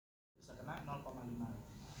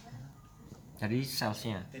Dari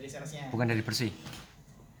salesnya. Dari salesnya. Bukan dari bersih.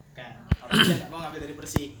 Kan, orang dia nggak mau ngambil dari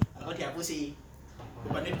bersih, kalau dihapusi.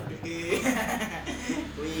 Bebannya gede.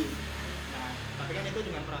 Wih. Nah, tapi kan itu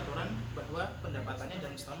dengan peraturan bahwa pendapatannya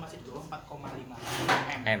dalam setahun masih di bawah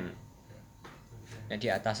 4,5 M. Yang di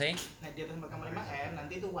atasnya? Nah, di atas 4,5 M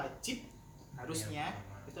nanti itu wajib harusnya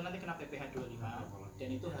itu nanti kena PPh 25 dan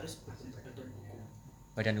itu harus berbentuk badan hukum.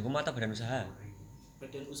 Badan hukum atau badan usaha?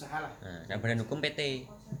 Badan usaha lah. Nah, badan hukum PT.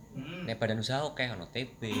 Nek badan usaha oke, ono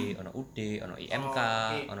TB, ono UD, ono IMK,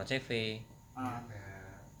 ono CV.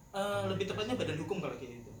 Lebih tepatnya badan hukum kalau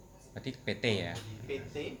kayak gitu. Berarti PT ya.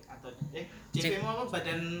 PT atau CV mau apa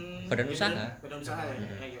badan usaha. Badan usaha ya.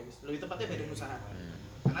 Ya wis. Lebih tepatnya badan usaha.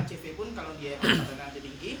 Karena CV pun kalau dia pendapatan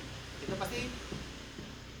tinggi itu pasti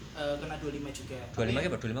kena 25 juga. 25 ke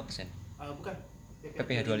 25%. Bukan.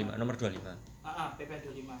 PPh 25, nomor 25. PPh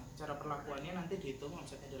 25. Cara perlakuannya nanti dihitung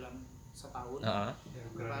misalnya dalam setahun.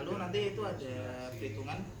 Lalu nanti itu ada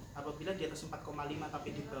perhitungan apabila di atas 4,5 tapi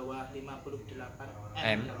di bawah 58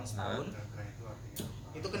 M dalam setahun.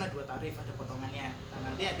 Itu kena 2 tarif, ada potongannya. Nah,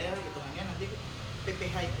 nanti ada hitungannya nanti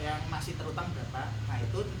PPh yang masih terutang berapa. Nah,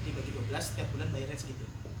 itu dibagi 12 setiap bulan bayarnya segitu.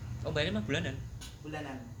 Oh, bayarnya mah bulanan.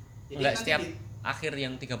 Bulanan. Jadi enggak setiap akhir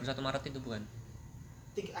yang 31 Maret itu bukan?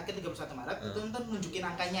 Akhir 31 Maret itu ntar nunjukin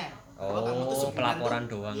angkanya. Oh, kamu tuh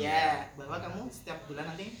pelaporan doang. Iya, bahwa kamu setiap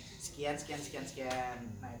bulan nanti sekian.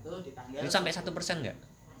 Nah, itu ditanggal. Itu sampai 1% enggak?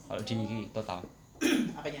 Kalau di total.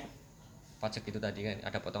 Apanya? Pajak itu tadi kan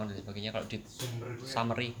ada potongan dan sebagainya, kalau di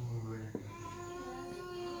summary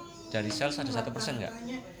dari sales ada 1% enggak?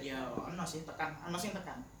 Ya, ono sih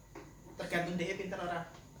tekan. Tergantung dia pinter ora.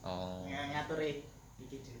 Oh. Ngatur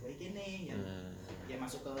iki nih ya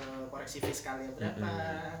masuk ke koreksi fiskalnya berapa.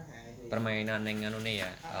 Nah, permainan yang anune ya.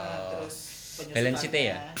 Terus balance sheet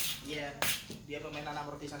ya? Iya, dia permainan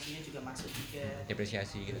amortisasinya juga masuk juga.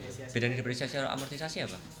 Depresiasi gitu. Bedanya depresiasi atau amortisasi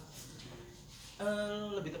apa?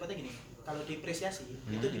 Lebih tepatnya gini, kalau depresiasi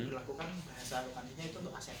itu diberlakukan bahasa akuntansinya itu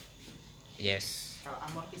untuk aset. Yes. Kalau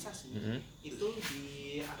amortisasi itu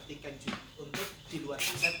diartikan untuk di luar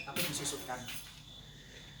aset tapi disusutkan.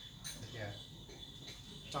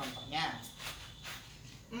 Contohnya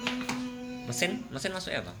mesin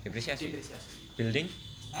masuknya apa? Depresiasi. Building.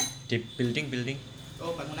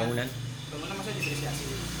 Oh, bangunan masuk depresiasi.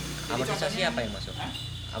 Amortisasi apa yang masuk?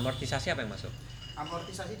 Amortisasi apa yang masuk?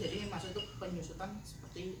 Amortisasi jadi masuk itu penyusutan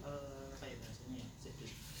seperti kayak bahasanya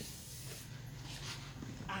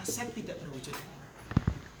aset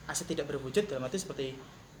tidak berwujud dalam arti seperti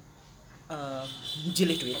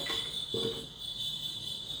jilih duit,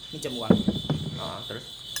 minjam uang.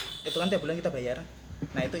 Terus itu kan tiap bulan kita bayar.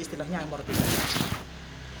 Nah, itu istilahnya amortisasi.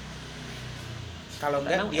 Kalau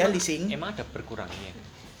enggak dia leasing. Emang ada berkurangnya?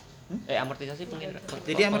 Amortisasi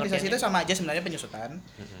jadi amortisasi itu sama aja sebenarnya penyusutan,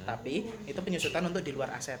 tapi itu penyusutan untuk di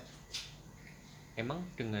luar aset. Emang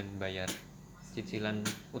dengan bayar cicilan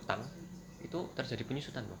utang itu terjadi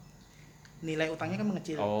penyusutan loh? Nilai utangnya kan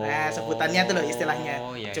mengecil. Nah, sebutannya itu loh istilahnya.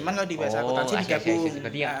 Iya. Cuman kalau di bahasa akuntansi digabung.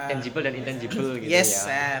 Berarti yang tangible dan intangible gitu yes,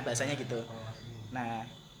 ya. Bahasanya gitu. Nah,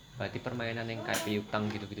 berarti permainan yang kayak piutang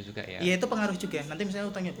gitu-gitu juga ya? Iya, itu pengaruh juga. Nanti misalnya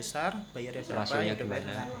utangnya besar, bayarnya berapa, rasionya ya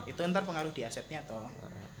gimana? Nah, itu ntar pengaruh di asetnya atau.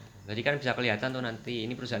 Jadi kan bisa kelihatan tuh nanti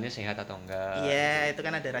ini perusahaannya sehat atau enggak. Iya, itu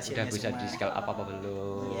kan ada rasionya. Udah bisa di scale apa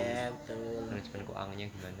belum? Iya, betul. Manajemen keuangannya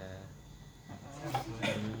gimana?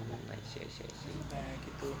 Nice. Nah,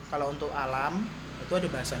 gitu. Kalau untuk alam itu ada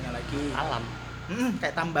bahasanya lagi. Alam.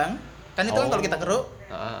 Kayak tambang. Kan itu kan kalau kita keruk,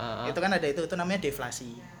 itu kan ada itu namanya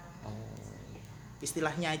deflasi.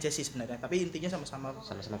 Istilahnya aja sih sebenarnya, tapi intinya sama-sama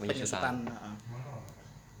penyusutan.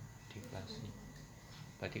 Deflasi.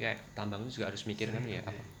 Berarti kayak tambang itu juga harus mikir kan ya,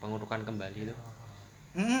 apa pengurukan kembali itu.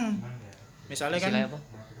 Misalnya kan apa?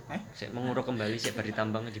 Menguruk kembali sih baru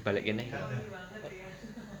ditambang dibalikin nih.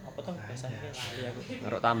 Apa tuh bahasanya?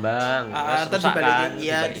 Ngeruk tambang. Terus dibalikin.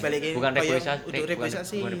 Iya, dibalikin. Bukan repoisasi. Bukan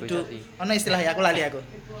repoisasi. Ono istilah ya, aku lali aku.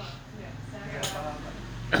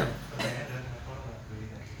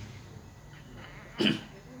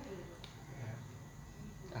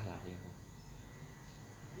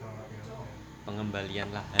 Pengembalian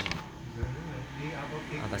lahan.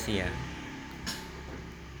 Apa sih ya?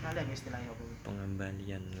 Ada istilahnya apa?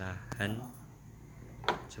 Pengembalian lahan.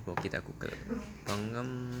 Coba kita Google.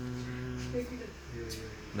 Pengembalian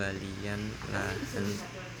lahan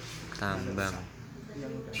tambang.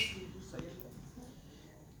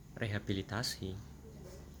 Rehabilitasi.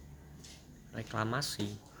 Reklamasi.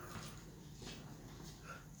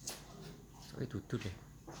 Itu deh.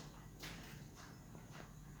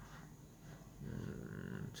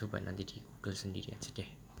 Coba nanti di Google sendiri aja deh.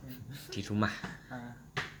 Di rumah.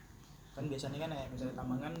 kan biasanya kan misalnya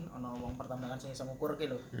tambangan ono wong pertambangan sing iso ngukur ki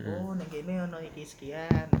lho. Oh ning kene ono iki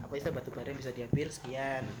sekian, apa iso batu bara yang bisa diambil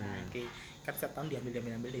sekian. Nah, iki kan setiap tahun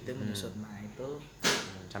diambil itu menyusut. Nah, itu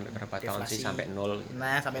sampai berapa tahun sih deflasi. sampai 0?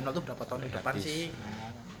 Nah, sampai 0 tuh berapa tahun ke depan Habis. sih?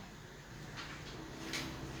 Nah,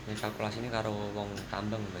 Ini kalkulasi ini karo wong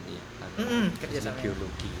tambang berarti ya. Kerja sama.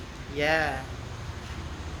 Biologi. Ya.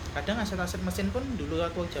 Kadang aset-aset mesin pun dulu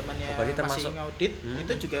aku zamannya masih ngaudit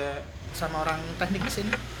itu juga sama orang teknik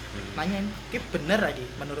mesin nanyain, "Ki bener lagi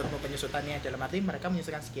menurutmu penyusutannya?" Dalam arti mereka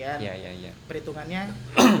menyusutan sekian. Iya. Perhitungannya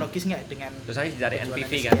logis nggak dengan Terus saya dari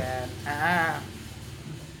NPV kan.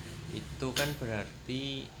 Itu kan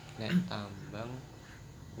berarti nek tambang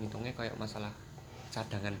ngitungnya kayak masalah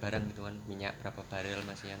cadangan barang gitu kan, minyak berapa barel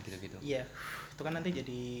masih yang gitu-gitu. Iya. Itu kan nanti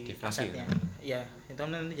jadi deflasi asetnya. Iya, itu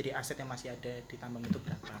kan nanti jadi aset yang masih ada di tambang itu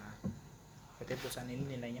berapa. Berarti perusahaan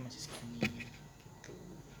ini nilainya masih segini gitu.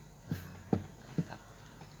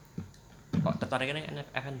 Kok tertariknya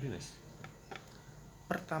F&B Mas?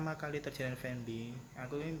 Pertama kali terjadi F&B,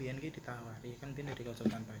 aku ini biyen ki ditawari kan biyen dari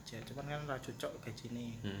konsultan pajak. Cuman kan ora cocok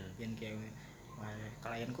gajine. Biyen ki wah,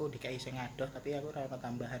 klienku dikai sing adoh tapi aku ora ono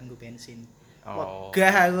tambahan nggo bensin.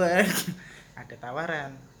 Wegah aku. Ada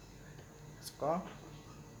tawaran. Seko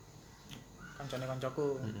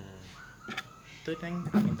kancane-kancaku. Itu nang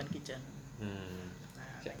Hamilton Kitchen.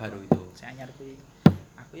 Sik baru itu. Sik anyar kuwi.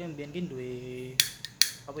 Aku yang biyen ki duwe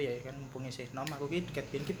apa ya kan mumpung isih nom aku ki ket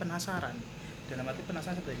biyen ki penasaran. Dalam arti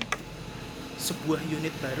penasaran sebenarnya. Sebuah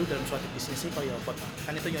unit baru dalam suatu bisnis sih kaya apa toh?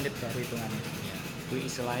 Kan itu unit baru hitungannya. Ya. Kuwi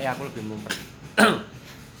istilahnya aku lebih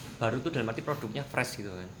baru tuh dalam arti produknya fresh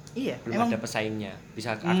gitu kan. Iya, belum ada pesaingnya.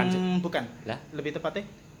 Bisa akan bukan. Lah, lebih tepatnya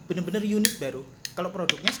bener-bener unit baru. Kalau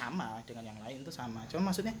produknya sama dengan yang lain itu sama.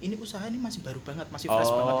 Cuma maksudnya ini usaha ini masih baru banget, masih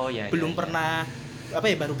fresh banget. Ya, belum pernah apa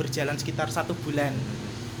ya baru berjalan sekitar 1 bulan.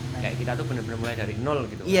 Nah, kayak kita tuh bener-bener mulai dari nol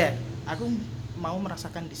gitu. Iya, aku mau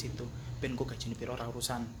merasakan di situ. Ben ku gajine piro ora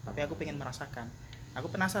urusan, tapi aku pengen merasakan.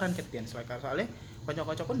 Aku penasaran ketian soalnya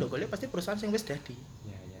kanca-kancaku ndok golek pasti perusahaan sing wis dadi.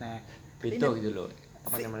 Iya. Nah, beda gitu loh.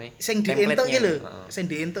 Apa namanya? Sing dientuk iki lho. Sing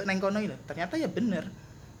dientuk nang kono iki lho. Ternyata ya bener.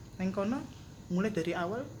 Nang kono mulai dari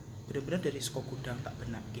awal bener-bener dari saka gudang tak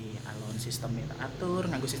benake, alon sistemnya tak atur,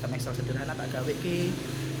 nganggo sistem Excel sederhana tak gaweke.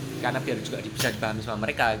 Karena biar juga bisa dipahami sama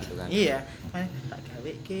mereka gitu kan. Iya, tak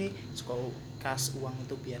gaweke saka kas uang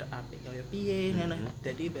itu biar apik kaya piye ngono.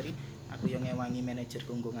 Dadi bari aku yang ngewangi manajer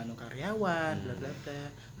kanggo nganu karyawan bla bla bla.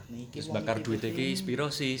 Niki wong bakar duit iki spiro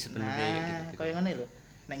sih sebenarnya gitu. Kaya ngene lho.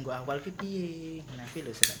 Nek nggo awal ki piye? Nah, ki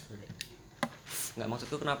lho sing tak golek. Enggak,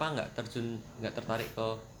 maksudku kenapa enggak tertarik ke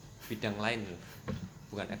bidang lain lho.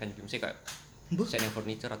 Bukan F&B sih kayak desain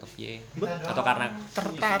furniture atau piye? Atau karena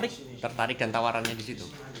tertarik dan tawarannya di situ.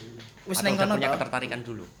 Wis nang kono punya ketertarikan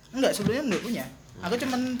dulu. Enggak, sebelumnya enggak punya. Aku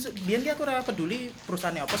cuman biyen ki aku ora peduli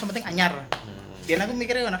perusahaannya apa, penting anyar. Biyen aku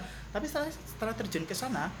mikirnya ngono. Tapi setelah terjun ke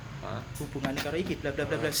sana, hubungannya karo iki bla bla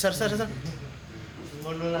bla bla ser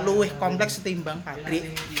luwih kompleks ketimbang pabrik.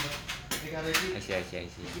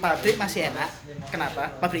 Pabrik masih enak. Kenapa?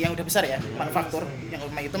 Pabrik yang udah besar ya, manufaktur yang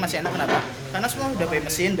rumah itu masih enak. Kenapa? Karena semua udah bae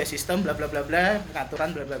mesin, bae sistem, bla bla bla bla,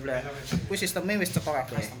 pengaturan bla bla bla. Kuwi sistemnya wis cocok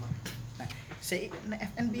kabeh. Nah,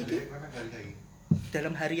 F&B iki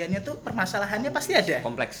dalam hariannya tuh permasalahannya pasti ada.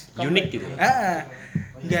 Kompleks, unik gitu.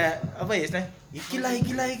 Enggak apa ya istilah.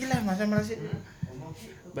 Ikilah masalah sih.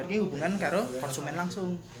 Berarti hubungan karo konsumen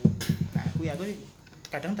langsung. Nah, aku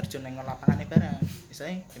kadang terjun nang lapangannya barang.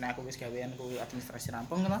 Misalnya kena aku wis gawean ku administrasi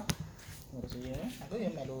rampung kan. Ngurus iya, aku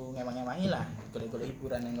ya melu ngewang-ngewangi lah, golek-golek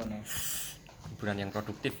hiburan yang kono. Hiburan yang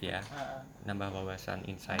produktif ya. Nambah wawasan,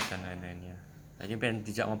 insight dan lain-lainnya. Jadi pengen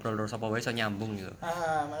dijak ngobrol terus apa wae iso nyambung gitu.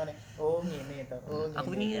 Makane. Oh, ngene to. Oh, ngene. Aku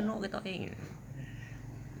ini ngono ketok iki.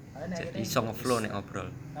 Jadi Jadi iso ngeflow nek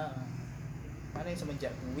ngobrol. Makane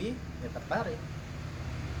semenjak kuwi ya tertarik.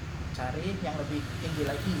 Cari yang lebih tinggi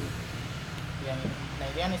lagi. Yang nah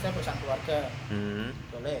ini kan istilah perusahaan keluarga.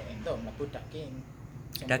 Boleh ento mlebu daging.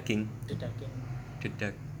 Daging.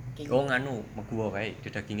 Oh nganu, meguwa wae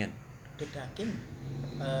dedagingan. Daging.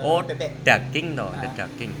 Daging to,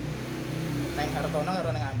 daging. Nang Hartono karo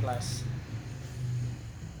nang Amplas.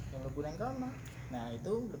 Yang mlebu nang kono. Nah,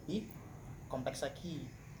 itu lebih kompleks lagi.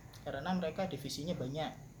 Karena mereka divisinya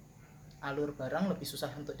banyak. Alur barang lebih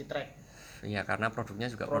susah untuk di-track. Iya, karena produknya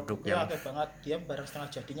juga produk yang akeh banget. Dia barang setengah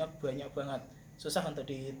jadinya banyak banget. Susah untuk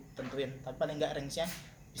ditentuin. Tapi paling enggak range-nya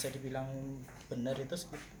bisa dibilang benar itu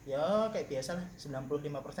ya kayak biasa lah,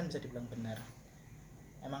 95% bisa dibilang benar.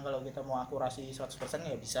 Emang kalau kita mau akurasi 100%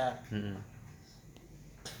 ya bisa.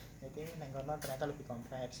 Jadi nang kono ternyata lebih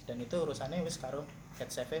kompleks dan itu urusannya wis karo head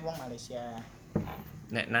chef wong Malaysia.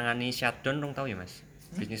 Nek nangani shutdown rong tau ya, Mas.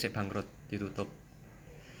 Bisnisnya bangkrut, ditutup.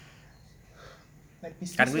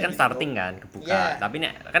 Kan gue kan starting kan kebuka, tapi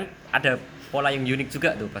nek kan ada pola yang unik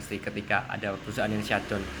juga tuh pasti ketika ada perusahaan yang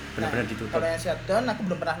shutdown benar-benar ditutup. Kalau yang shutdown aku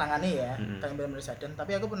belum pernah nangani ya, yang benar-benar shutdown,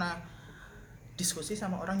 tapi aku pernah diskusi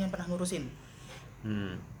sama orang yang pernah ngurusin.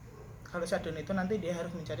 Kalau shutdown itu nanti dia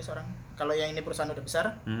harus mencari seorang, kalau yang ini perusahaan udah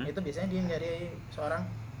besar, itu biasanya dia mencari seorang,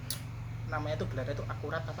 namanya tuh gelarnya itu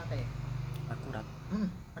akurat apa kayak? Akurat.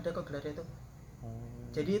 Ada kok gelarnya itu.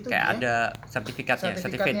 Jadi itu kayak dia, ada sertifikatnya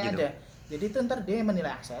gitu. ada. Jadi itu ntar dia menilai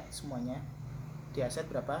aset semuanya, di aset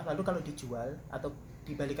berapa, lalu kalau dijual atau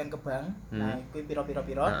dibalikan ke bank, nah itu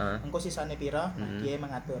piro, engko sisane piro, nah dia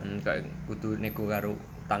mengatur. Kayak kudu nego karo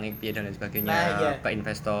tangi piye dan lain sebagainya, ke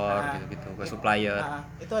investor gitu-gitu, ke supplier.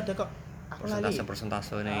 Itu ada kok. Aku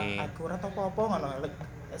persentase nih. Akurat apa ngono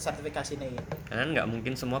sertifikasi nih. Karena nggak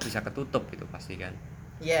mungkin semua bisa ketutup gitu pasti kan.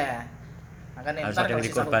 Iya. Makanya harus ntar ada yang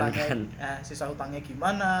dikorbankan. Sisa hutangnya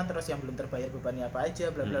gimana, terus yang belum terbayar bebannya apa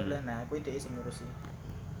aja, bla bla bla. Nah, aku ide sing ngurusi.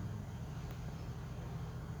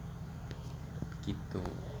 Gitu.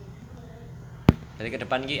 Jadi ke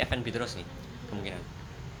depan ki F&B terus nih kemungkinan.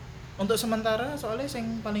 Untuk sementara soalnya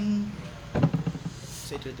yang paling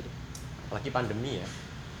lagi pandemi ya.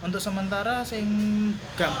 Untuk sementara yang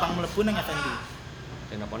gampang mlebu nang F&B.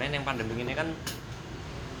 Dan apa yang pandemi ini kan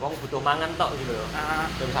wong butuh mangan tok gitu loh.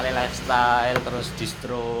 Terus misalnya lifestyle, terus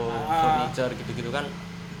distro, furniture gitu-gitu kan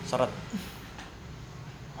seret.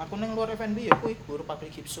 Aku nang luar F&B ya kuwi buruh pabrik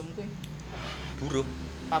gipsum kuwi. Buruh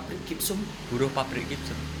pabrik gipsum.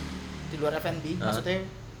 Di luar F&B, maksudnya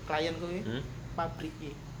klien kuwi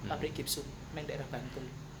pabrik gipsum nang daerah Bantul.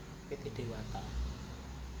 PT Dewata.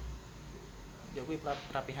 Ya kuwi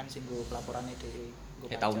perapihan sing go pelaporane dhewe.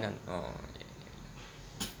 Tahunan. Oh.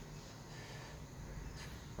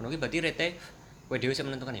 Ono ki berarti rete kowe dhewe sing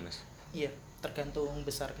menentukan ya, Mas? Iya, tergantung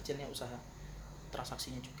besar kecilnya usaha.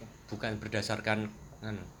 Transaksinya juga. Bukan berdasarkan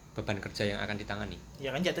beban kerja yang akan ditangani. Ya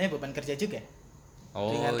kan jatuhnya beban kerja juga.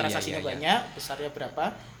 Dengan transaksinya banyak, besarnya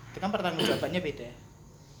berapa, itu kan pertanggungjawabannya beda.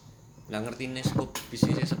 Nggak ngerti nih skop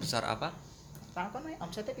bisnisnya sebesar apa? Apa nih,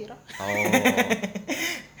 omsetnya piro?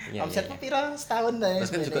 Omsetnya piro setahun dah. Terus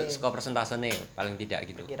kan juga skop persentase nih paling tidak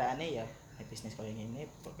gitu. Kiraannya ya bisnis kayak gini,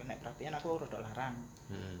 nek perapian aku rodok larang.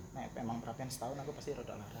 Nek memang perapian setahun aku pasti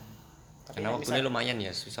rodok larang. Karena waktunya lumayan ya,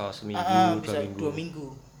 bisa seminggu, bisa 2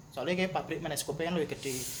 minggu. Soalnya kayak pabrik mana skopnya kan lebih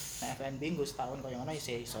gede. Nek F&B nggo setahun kaya ngono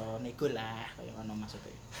iso nego lah kaya ngono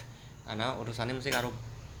maksudnya. Karena urusannya mesti karo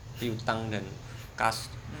piutang dan kas.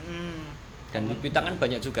 Dan piutang kan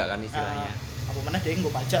banyak juga kan istilahnya. Apa mana dia nggo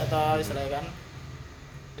pajak toh istilahnya kan.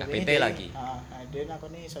 KPT lagi. Dia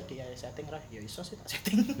aku nih iso di setting lah, ya iso sih tak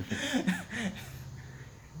setting.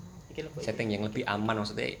 Setting yang lebih aman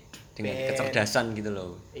maksudnya dengan kecerdasan gitu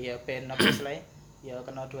loh. Iya, ben apa istilahnya? Ya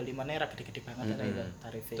kena 25 nih ra gede-gede banget itu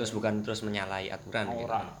tarifnya. Terus bukan terus menyalahi aturan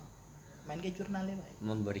gitu. Main ke jurnalnya, Pak.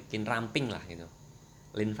 Memberikan ramping lah gitu.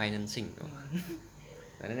 Lean financing.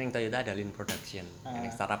 Karena yang Toyota ada lean production,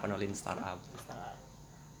 yang startup atau lean startup.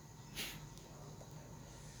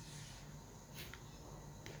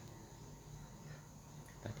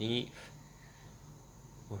 Tadi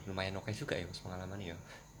lumayan oke juga ya Mas pengalaman ya.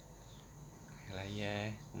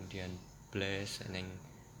 Helaya, kemudian Blast, neng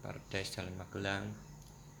Paradise Jalan Magelang.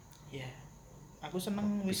 Iya. Aku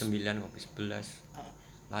seneng wis 9 kopi 11.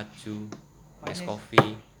 Laju, es kopi.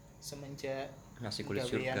 Semenjak nasi kulit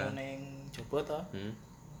surga neng Jobo to.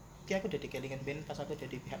 Ki aku udah dikelingan ben pas aku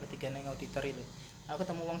jadi pihak ketiga neng auditor itu. Aku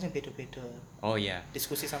ketemu wong sing beda-beda. Oh iya.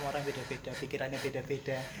 Diskusi sama orang beda-beda, pikirannya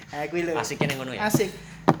beda-beda. Nah, kuwi lho. Asiknya neng ngono ya. Asik.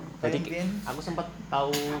 Jadi aku sempat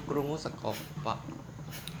tahu krungu saka Pak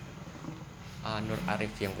Nur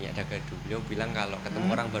Arif yang punya Dagadu. Beliau bilang kalau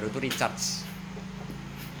ketemu orang baru itu recharge.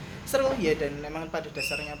 Seru ya, dan memang pada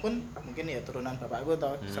dasarnya pun mungkin ya turunan bapakku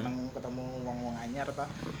toh seneng ketemu wong-wong anyar toh.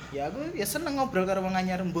 Ya aku ya seneng ngobrol karo wong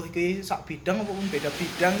anyar, mbuh iki sak bidang maupun beda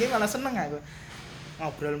bidang iki malah seneng aku.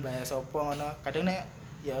 Ngobrol bahas apa ngono. Kadang nek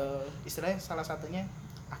ya istilahnya salah satunya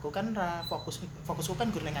aku kan fokusku kan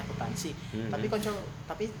guru ning akuntansi.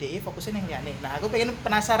 Tapi DE fokusnya ning liyane. Nah, aku pengen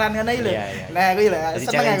penasaran ngono iki lho. Nah, kuwi lho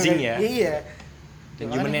seneng aku. Ya? Iya.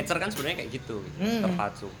 Dan human nature kan sebenarnya kayak gitu,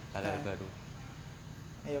 terpacu hal-hal baru.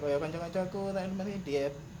 Ya kaya kanca-kancaku tak mesti dia.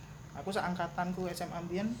 Aku seangkatanku SMA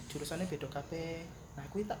mbiyen jurusannya beda kabeh. Nah,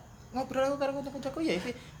 kuwi tak ngobrol aku karo kanca-kancaku ya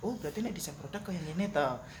iki. Oh, berarti nek desain produk kaya ngene to.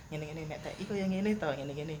 Ngene-ngene nek TI kaya ngene to,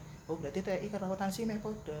 ngene-ngene. Oh, berarti TI karo akuntansi mek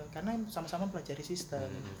padha karena sama-sama pelajari sistem.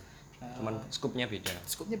 Nah, cuman skupnya beda.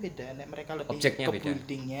 Skupnya beda. Nek mereka lebih objeknya ke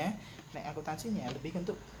buildingnya, nek akuntansinya lebih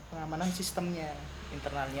untuk pengamanan sistemnya,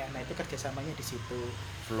 internalnya. Nah, itu kerjasamanya di situ.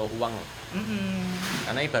 Flow uang.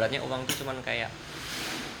 Karena ibaratnya uang itu cuman kayak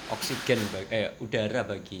oksigen udara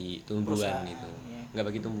bagi tumbuhan gitu. Ya. nggak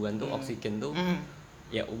bagi tumbuhan tuh oksigen tuh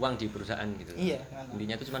ya uang di perusahaan gitu. Iya,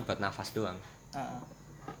 intinya tuh cuma buat nafas doang.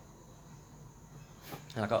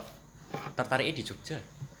 Nah kok tertarik di Jogja,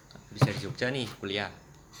 bisa di Jogja nih kuliah,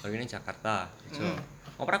 kalau ini Jakarta so,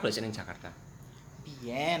 mau pernah kuliah di Jakarta?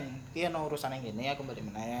 Biyen ki ono urusan yang gini aku balik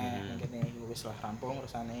meneh ning kene wis lah rampung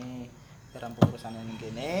urusane ning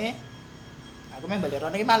kene aku main balik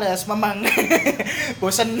rono iki males memang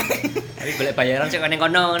bosen tapi boleh bayaran sih kan yang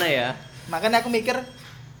kono ya. Makanya aku mikir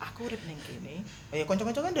aku urip ning kene ya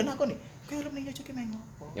kanca-kanca kan dan aku nih kowe urip ning Jogja ki main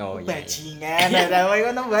ngopo bajingan ada wae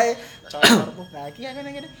ngono bae corporku nah iki aku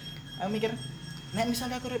ning kene aku mikir nek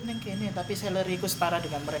misalnya aku urip ning kene tapi salary ku setara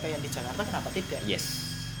dengan mereka yang di Jakarta kenapa tidak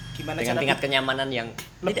gimana dengan tingkat kenyamanan yang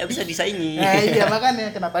tidak bisa disaingi. Nah iya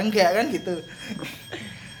makanya kenapa enggak kan gitu.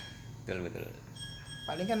 betul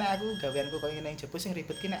Paling kan aku gaweanku koyo ngene jebus sing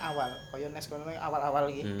ribet ki nek awal koyo nes kono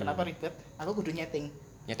awal-awal iki kenapa ribet aku kudu nyeting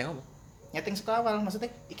apa nyeting saka awal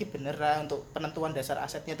maksudnya iki bener lah untuk penentuan dasar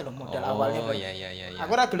asetnya itu loh modal awalnya oh iya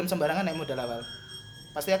aku ora gelem sembarangan nek modal awal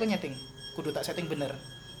pasti aku nyeting kudu tak setting bener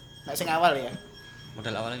nek sing awal ya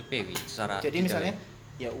modal awalnya piye secara jadi misalnya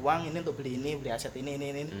ya uang ini untuk beli aset ini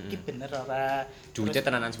iki bener ora duitnya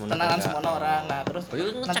tenanan semono ora nah terus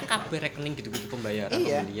ngecek kabeh rekening gitu-gitu pembayaran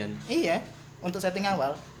pembelian iya untuk setting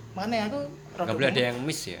awal makanya aku nggak boleh ada yang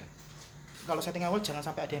miss ya kalau setting awal jangan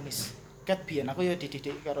sampai ada yang miss ket biyen aku ya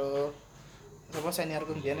dididik karo apa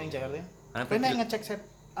seniorku biyen yang Jakarta aku nek ngecek set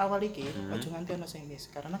awal iki ojo nganti ono sing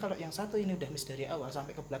miss karena kalau yang satu ini udah miss dari awal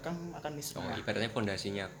sampai ke belakang akan miss semua ibaratnya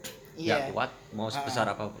fondasinya nggak kuat mau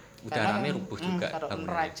sebesar apa udah rame rubuh juga kalau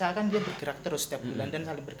neraca kan dia bergerak terus setiap bulan dan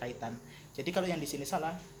saling berkaitan jadi kalau yang di sini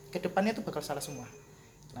salah kedepannya tuh bakal salah semua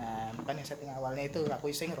nah makanya setting awalnya itu aku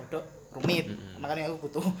iseng rodok rumit makanya aku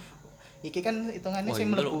butuh iki kan hitungannya sing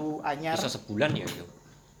mlebu anyar bisa sebulan ya itu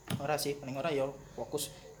ora sih paling ora ya fokus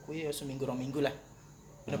kuwi ya seminggu 2 minggu lah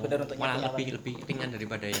benar-benar untuk malah lebih ringan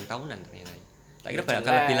daripada yang tahunan ternyata tak kira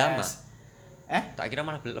bakal lebih lama tak kira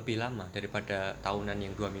malah lebih lama daripada tahunan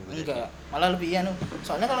yang 2 minggu enggak malah lebih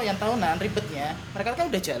soalnya kalau yang tahunan ribetnya mereka kan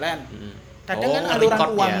udah jalan kadang kan aluran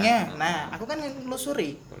uangnya ya? Nah aku kan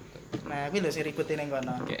ngelusuri nah aku lho sing ribetin yang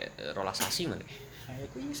kono kayak rolasasi mana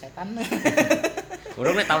aku ini setan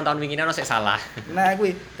urung nek tahun-tahun wingi ono sik salah nah aku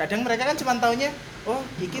kadang mereka kan cuma taunya oh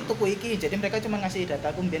iki tuku iki jadi mereka cuma ngasih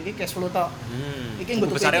data aku mbiyen iki cash flow tok iki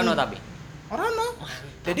nggo besare ono tapi ora ono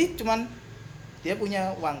jadi cuman dia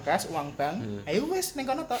punya uang kas uang bank ayo wes ning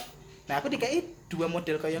kono tok nah aku dikai 2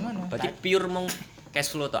 model kaya ngono berarti pure mong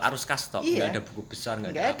cash flow tok arus kas tok enggak ada buku besar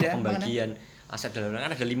enggak ada pembagian aset dalam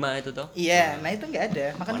kan ada 5 itu toh iya nah itu enggak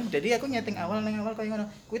ada makanya jadi aku nyeting awal kaya ngono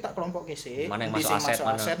kuwi tak kelompok kese mana yang masuk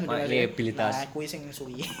aset mana liabilitas nah kuwi sing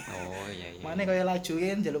suwi oh iya mana kaya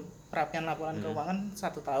lajuin njaluk perapian laporan keuangan 1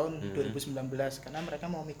 tahun 2019 karena mereka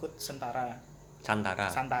mau ikut Santara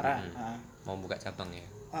mau buka cabang ya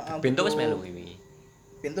pintu wis melu iki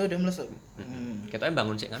pintu udah melesup ketoknya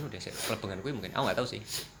bangun sik kan udah sik kelebengan kuwi mungkin aku enggak tahu sih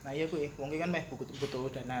nah iya kuwi wong kan meh butuh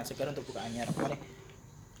dana segar untuk buka anyar makane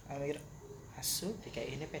aku mikir asu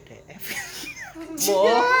kayak ini PDF.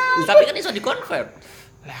 Tapi kan iso di-convert.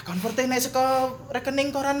 Lah convert nek saka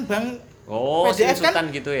rekening koran bank. Oh, PDF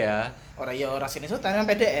kan gitu ya. Ora ya ora sini sultan kan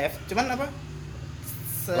PDF. Cuman apa?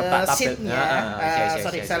 Sheet-nya,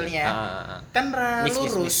 sorry Excel-nya. Kan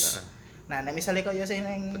lurus. Nah, nek misale koyo sing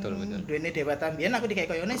ning duwene Dewa Tambian aku dikai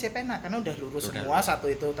koyo ngene sih penak karena udah lurus semua satu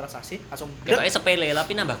itu transaksi langsung. Ketoke sepele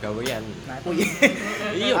tapi nambah gawean. Nah, aku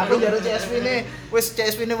iya. Aku jare CSV ini, wis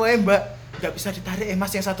CSV ini wae, Mbak. Gak bisa ditarik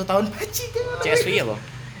Mas yang 1 tahun bajingan. CSV ya, Bang?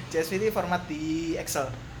 CSV ini format di Excel.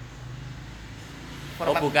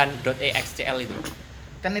 Format. Oh, bukan .excl itu.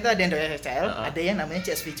 Kan itu ada yang .excl, ada yang namanya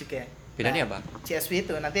CSV juga. Bedanya apa? CSV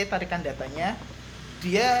itu nanti tarikan datanya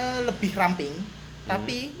dia lebih ramping,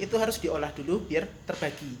 tapi itu harus diolah dulu biar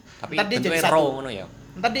terbagi. Tapi ntar dia jadi raw ngono ya.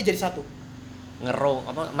 Ntar dia jadi satu. Ngeraw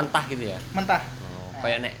apa mentah gitu ya? Mentah.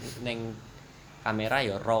 Kayak neng kamera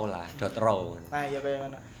ya raw lah, .raw. Nah, ya kayak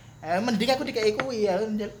mana? Mending aku dikai kuwi ya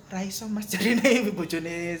ra iso Mas jarine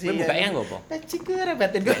bojone si. Kuwi bukanya nggo apa? Paciku ra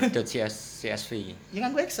batin kok. .csv. Ya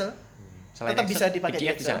nganggo Excel. Tetap Excel, bisa dipakai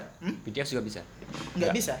PDF Excel. PDF juga bisa.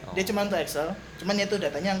 Enggak bisa. Dia cuma untuk Excel. Cuman itu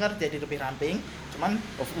datanya angkar jadi lebih ramping. Cuman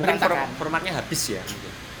mungkin formatnya habis ya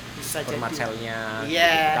mungkin. Bisa format selnya.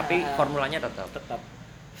 Iya. Tapi formulanya tetap.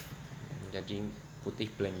 Jadi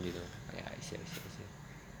putih blank gitu. Ya, isi.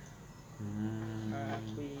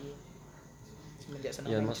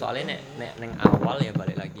 Ya soalnya neng awal ya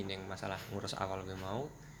balik lagi neng masalah ngurus awal gue mau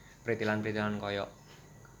peritilan koyo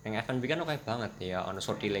neng F&B kan oke banget ya ono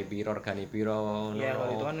sortile piro regane piro ya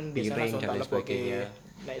kalau itu kan biasanya langsung dan sebagainya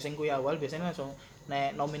nek sing kuwi awal biasanya langsung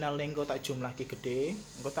nek nominal engko tak jumlahke gede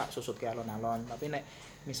engko tak susutke alon-alon tapi nek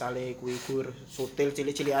misale kuwi gur sutil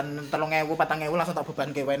cilik-cilikan 3.000 4.000 langsung tak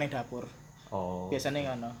bebanke wae ning dapur. Oh.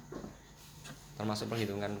 Biasanya ngono. Termasuk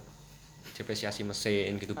perhitungan depresiasi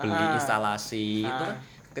mesin gitu, beli instalasi itu kan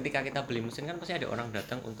ketika kita beli mesin kan pasti ada orang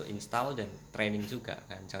datang untuk install dan training juga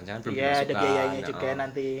kan, jangan-jangan belum Iya, ada dimasukkan. biayanya juga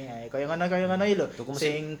nanti. Kaya ngono iki lho.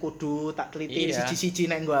 Sing kudu tak teliti siji-siji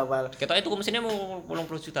nek nggo awal. Ketok itu mesinnya mau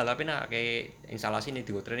 80 juta tapi nak kayak instalasi ini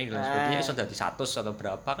digo training dan sebagainya iso dadi 100 atau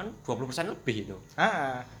berapa kan 20% lebih itu.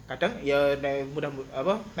 Kadang ya nek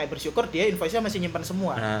nek bersyukur dia invoice-nya masih nyimpan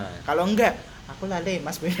semua. Kalau enggak, aku lali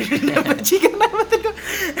Mas bajingan apa tuh.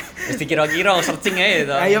 Mesti kira-kira searching aja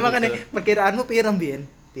itu. Ayo makanya perkiraanmu piro mbiyen?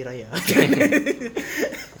 Piro ya?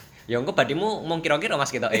 Ya engko badimu mau kira-kira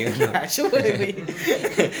Mas ketok ngono. Asu kuwi.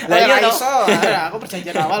 Lah iya iso, aku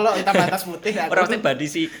perjanjian awal lo hitam atas putih aku. Ora mesti badi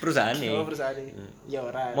si perusahaane. Oh, perusahaane. Ya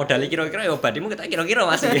ora. Modali kira-kira ya badimu ketok kira-kira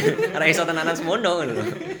Mas. Ora iso tenanan semono ngono lho.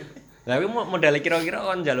 Lah kuwi modali kira-kira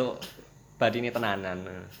kon njaluk badine tenanan.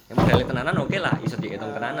 Ya modali tenanan oke lah, iso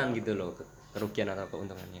dihitung tenanan gitu loh, kerugian atau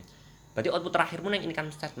keuntungannya. Berarti output terakhirmu nang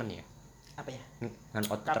income statement ya? Apa ya? Kan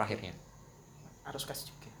output terakhirnya. Arus kas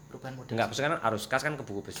juga, perubahan modal. Enggak, maksudnya kan arus kas kan ke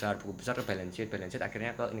buku besar ke balance sheet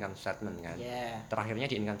akhirnya ke income statement kan. Yeah.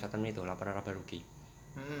 Terakhirnya di income statement itu laporan laba rugi.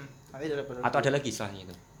 Nanti ada laba rugi. Atau ada lagi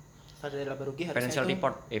setelahnya itu? Ada laba rugi harusnya financial itu,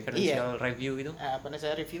 report, financial review itu?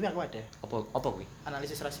 Financial review aku ada. Apa kuwi?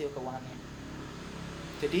 Analisis rasio keuangannya.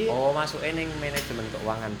 Jadi masuk ning manajemen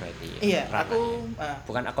keuangan berarti. Iya, ranahnya. aku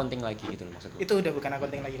bukan accounting lagi gitu loh maksudku. Itu udah bukan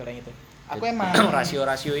accounting lagi kalau yang itu. Aku emang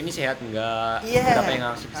rasio-rasio ini sehat enggak? Berapa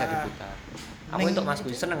yang harus bisa diputar? Aku untuk masku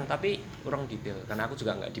seneng tapi kurang detail karena aku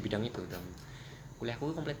juga enggak di bidang itu.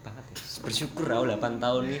 Kuliahku komplit banget ya. Bersyukur aku 8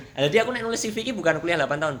 tahun nih. Jadi aku nek nulis CV ki bukan kuliah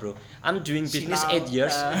 8 tahun, Bro. I'm doing business 8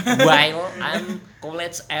 years while I'm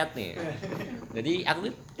college at nih. Jadi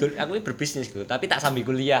aku berbisnis gitu, tapi tak sambil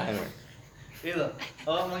kuliah. Itu.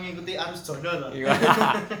 Oh, mengikuti arus jono loh.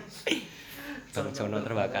 Jono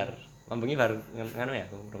terbakar. Mambengi baru nganu ya,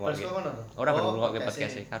 Pas kok ngono. Ora baru ngrungokne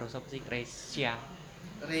podcast e karo sapa sih? Resia.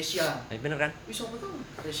 Bener kan? Wis opo to?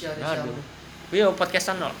 Resia. Aduh. Kuwi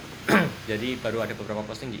podcastan no. Jadi baru ada beberapa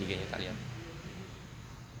posting di IG-nya kalian.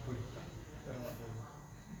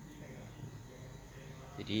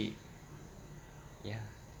 Jadi ya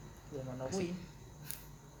mana kuwi?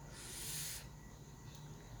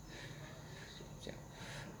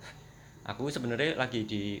 Aku sebenarnya lagi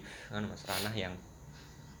di Mas ranah yang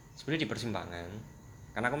sebenarnya di persimpangan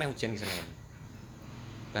karena aku mau ujian di Senin.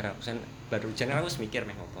 Baru ujian aku mikir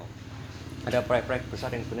meh ngopo. Ada proyek-proyek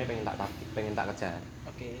besar yang sebenarnya pengen tak kejar.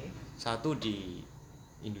 Oke. Satu di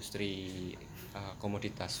industri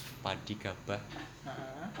komoditas padi gabah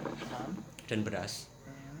dan beras.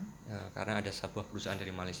 Karena ada sebuah perusahaan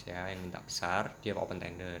dari Malaysia yang minta besar, dia open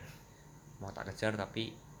tender. Mau tak kejar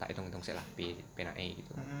tapi tak hitung-hitung sih lah PNAE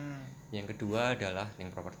gitu. Yang kedua adalah yang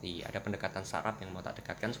properti. Ada pendekatan startup yang mau tak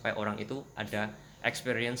dekatkan supaya orang itu ada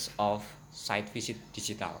experience of site visit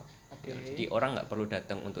digital. Okay. Jadi orang nggak perlu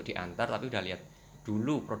datang untuk diantar tapi udah lihat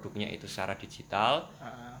dulu produknya itu secara digital.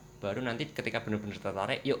 Baru nanti ketika benar-benar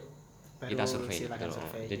tertarik, yuk baru kita survei gitu loh.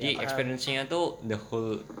 Jadi ya, experience-nya tuh the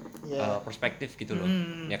whole perspektif gitu loh.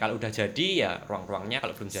 Ya kalau udah jadi ya ruang-ruangnya,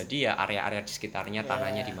 kalau belum jadi ya area-area di sekitarnya,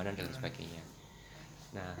 tanahnya di mana dan sebagainya.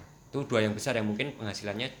 Nah, itu dua yang besar yang mungkin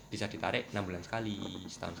penghasilannya bisa ditarik 6 bulan sekali,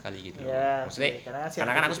 setahun sekali gitu. Maksudnya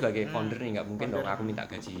karena kan aku sebagai founder nih nggak mungkin dong aku minta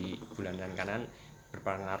gaji bulanan karena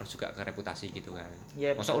berpengaruh juga ke reputasi gitu kan.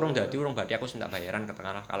 Masa urung berarti aku minta bayaran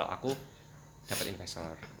katakanlah kalau aku dapat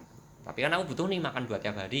investor. Tapi kan aku butuh nih makan buat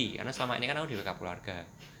tiap hari karena selama ini kan aku di WK keluarga.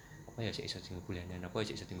 Apa ya sih iso tinggal bulanan, apa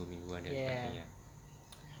ya sih iso tinggal mingguan dan sebagainya.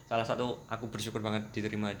 Salah satu aku bersyukur banget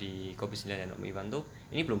diterima di Kopi 9 dan Om Iwan tuh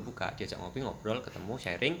ini belum buka, diajak ngopi, ngobrol, ketemu,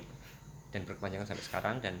 sharing dan berkepanjangan sampai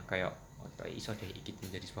sekarang dan kayak iso deh ikut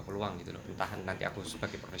menjadi sebuah peluang gitu loh. Entah nanti aku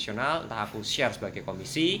sebagai profesional, entah aku share sebagai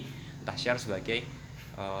komisi, entah share sebagai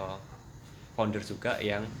founder juga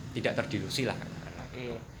yang tidak terdilusi lah.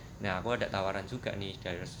 Nah aku ada tawaran juga nih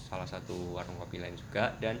dari salah satu warung kopi lain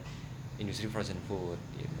juga dan industri frozen food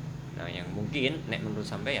gitu. Nah yang mungkin menurut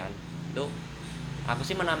sampean itu aku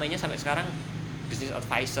sih menamainya sampai sekarang business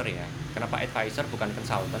advisor ya. Kenapa advisor bukan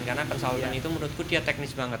consultant? Karena consultant itu menurutku dia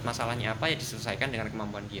teknis banget, masalahnya apa ya diselesaikan dengan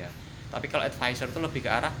kemampuan dia. Tapi kalau advisor itu lebih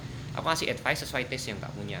ke arah aku ngasih advice sesuai taste yang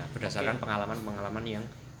tak punya berdasarkan pengalaman yang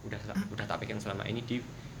udah tak pegang selama ini di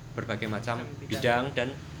berbagai macam bidang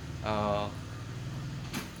dan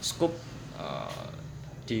scope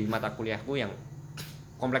di mata kuliahku yang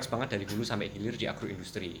kompleks banget dari hulu sampai hilir di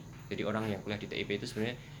agroindustri. Jadi orang yang kuliah di TIP itu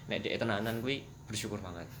sebenarnya nek dhek tenanan kuwi bersyukur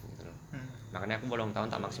banget gitu loh. makanya aku bolong tahun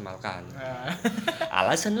tak maksimalkan.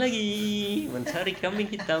 Alasan lagi mencari kambing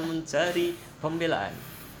hitam, mencari pembelaan.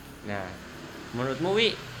 Nah, menurutmu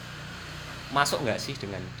Wi masuk nggak sih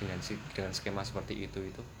dengan skema seperti itu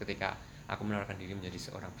ketika aku menawarkan diri menjadi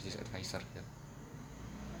seorang business advisor gitu?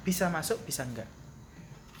 Bisa masuk, bisa enggak.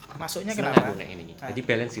 Masuknya Seneng kenapa? aku nek ini. Jadi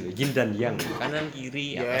balance gitu, yin dan yang, kanan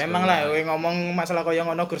kiri Ya emang lah, kowe ngomong masalah koyo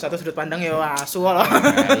ngono gur satu sudut pandang ya asu loh.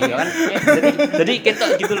 Nah, iya kan. Jadi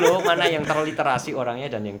ketok gitu loh, mana yang terliterasi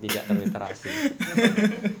orangnya dan yang tidak terliterasi.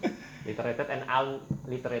 Literated and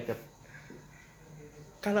unliterated.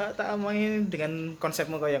 Kalau tak omongin dengan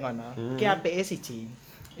konsepmu koyo ngono, ki apike siji.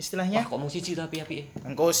 Istilahnya Wah, kok mung siji tapi apike?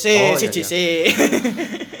 engko sih Oh, iya, siji iya. sih.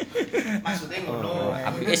 Maksudnya ngono.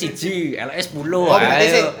 Apike siji, LS 10. Oh, berarti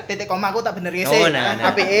sih titik koma aku tak bener ya sih. Oh, nah.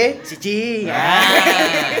 APE siji. Ah,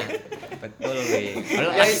 betul weh.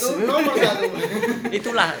 Ya itu nomor satu.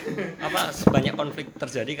 Itulah apa banyak konflik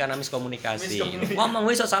terjadi karena miskomunikasi. Ngomong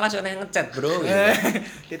wis salah soalnya ngechat, Bro. Gitu.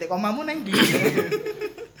 Titik komamu neng di.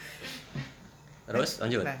 Terus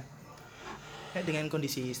lanjut. Nah, dengan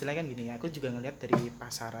kondisi istilah kan gini, aku juga ngelihat dari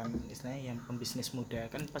pasaran istilahnya yang pembisnis muda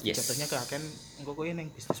kan pasti Yes. jatuhnya ke akan engko kowe neng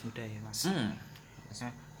bisnis muda ya, Mas.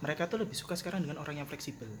 Nah, mereka tuh lebih suka sekarang dengan orang yang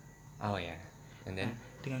fleksibel. Oh ya. And then Nah,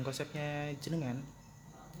 dengan konsepnya jenengan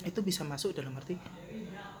itu bisa masuk dalam arti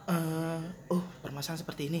oh permasalahan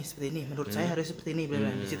seperti ini menurut saya harus seperti ini bla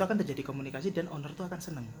bla. Di situ akan terjadi komunikasi dan owner tuh akan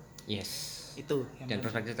seneng. yes. Itu yang Dan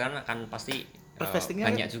perspektif kan akan pasti perspektifnya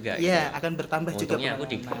banyak juga. iya gitu. akan bertambah juga Untungnya aku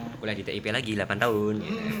di pengalaman. kuliah di TIP lagi 8 tahun.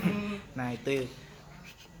 Gitu. Nah itu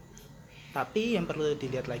tapi yang perlu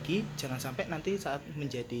dilihat lagi jangan sampai nanti saat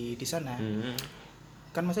menjadi di sana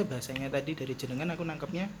kan maksudnya bahasanya tadi dari jenengan aku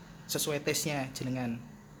nangkepnya sesuai tesnya jenengan.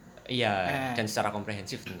 Iya, Nah. dan secara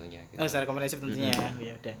komprehensif tentunya. Gitu. Oh secara komprehensif tentunya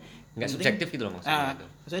ya udah. Nggak Yang penting- subjektif gitu loh maksudnya. Gitu.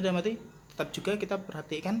 maksudnya dalam arti tetap juga kita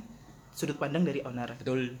perhatikan sudut pandang dari owner.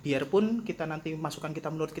 Betul. Biarpun kita nanti masukan kita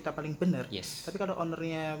menurut kita paling benar. Yes. Tapi kalau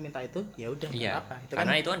ownernya minta itu, ya udah nggak Iya. apa. Itu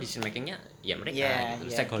Karena kan itu kan decision makingnya ya mereka, Iya, gitu.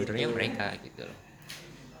 iya, Stakeholdernya gitu. mereka gitu loh.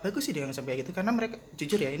 bagus sih dia yang sampai gitu karena mereka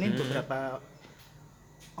jujur ya ini beberapa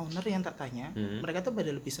owner yang tak tanya, mereka tuh pada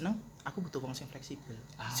lebih senang aku butuh uang yang fleksibel.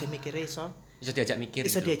 Saya mikirnya Bisa diajak mikir.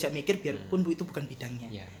 bisa gitu. diajak mikir biarpun itu bukan bidangnya.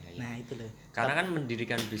 Iya, iya, iya. Nah, itu loh. Karena kan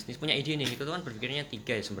mendirikan bisnis punya ide nih, itu tuh kan berpikirnya 3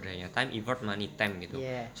 ya sebenarnya, time, effort, money, time gitu.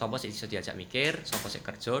 Iya. Sopo sih bisa diajak mikir, sopo sih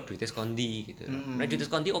kerja, duitnya skondi gitu. Nah, duitnya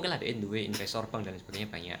skondi oke lah, dia duwe investor bank dan sebagainya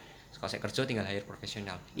banyak. Kalau saya kerja tinggal hire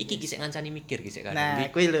profesional. Iki kisah ngancani mikir, kisah kan. Nah,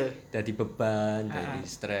 kuwi lho. Jadi beban, jadi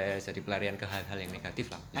stres, jadi pelarian ke hal-hal yang negatif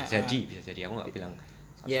lah. Bisa jadi. Aku nggak bilang.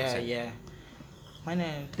 Ya, 100%. ya. Mana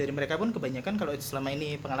dari mereka pun kebanyakan kalau selama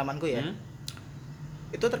ini pengalamanku ya.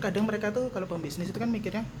 Itu terkadang mereka tuh kalau pembisnis itu kan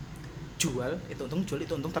mikirnya jual itu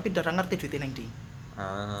untung tapi darah ngerti duitnya neng di.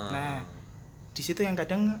 Nah, di situ yang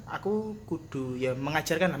kadang aku kudu ya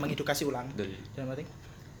mengajarkan lah mengedukasi ulang. Betul. Dalam arti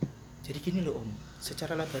jadi gini loh Om,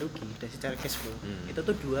 secara laba rugi dan secara cash flow itu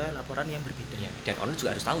tuh dua laporan yang berbeda. Ya, dan owner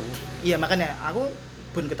juga harus tahu. Iya makanya aku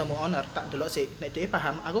pun ketemu owner tak delok sih, nek dia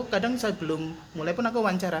paham. Aku kadang sebelum mulai pun aku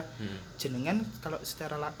wawancara. Jenengan kalau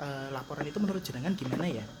secara laporan itu menurut jenengan gimana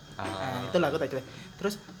ya? Nah, itulah aku tanya.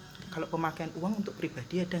 Terus kalau pemakaian uang untuk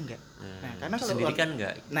pribadi ada enggak? Nah, karena kalau sendiri kan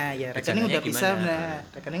enggak. nah ya rekening Gejalanya udah bisa, gimana? nah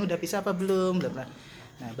rekening udah bisa apa belum? Belum.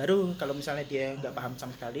 Nah baru kalau misalnya dia nggak paham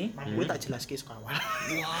sama sekali, gue tak jelas ke awal.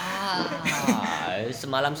 Wah,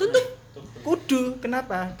 semalam suntuk. Kudu,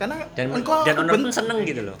 kenapa? Karena Dan engkau owner pun seneng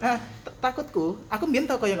gitu loh. Nah, takutku, aku mbien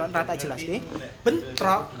tau kaya rata jelas ke,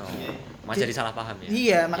 bentrok. Masih jadi salah paham ya.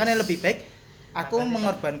 Iya, makanya lebih baik aku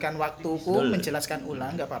mengorbankan waktuku menjelaskan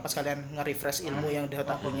ulang, nggak apa-apa sekalian nge-refresh ilmu yang udah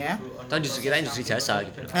tak punya. Atau justru kita industri jasa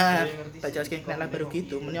gitu loh. Nah, tak jelaskan kenapa baru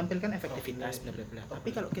gitu, menyampaikan efektivitas bla bla bla. Tapi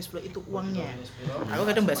kalau cash flow itu uangnya, aku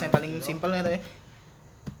kadang bahasa yang paling simpel ya,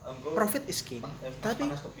 profit is king, tapi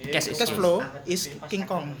Cash is cash king. flow is King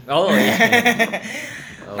Kong. Oh iya.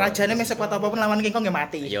 Rajanya mesek kuat apapun lawan King Kong ya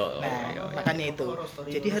mati. Yo, Nah, yo. makanya itu.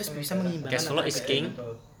 Jadi harus bisa mengimbangkan. Cash flow is king.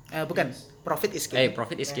 Bukan, profit is king.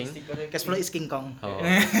 Profit is king. Cash flow is King Kong. Oh.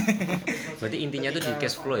 Berarti intinya tuh di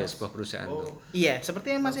cash flow ya sebuah perusahaan tuh. Iya,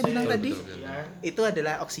 seperti yang Mas bilang Betul, tadi, betul, betul. itu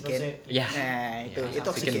adalah oksigen. Ya. Nah, itu Ya,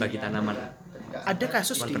 oksigen. bagi tanaman. Ada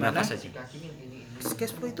kasus di mana Bernapas aja.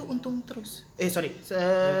 cash flow itu untung terus.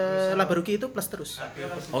 Laba rugi itu plus terus.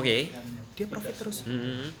 Oke. Dia profit terus.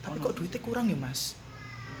 Hmm. Tapi kok duitnya kurang ya, Mas?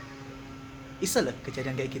 Bisa loh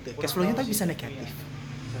kejadian kayak gitu. Cash flow-nya tapi bisa negatif.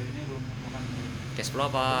 Cash flow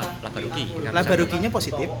apa laba rugi? Laba ruginya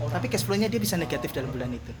positif, tapi cash flow-nya dia bisa negatif dalam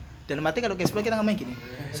bulan itu. Dalam arti kalau cash flow kita ngomongin gini,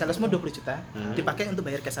 salesmu 20 juta, dipakai untuk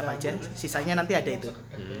bayar kas apa aja, sisanya nanti ada itu.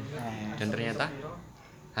 Nah, Dan ternyata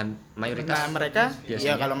mayoritas. Nah mereka biasanya.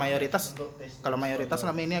 ya kalau mayoritas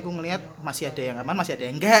selama ini aku ngelihat masih ada yang aman, masih ada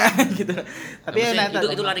yang enggak gitu. Tapi Nah, nah,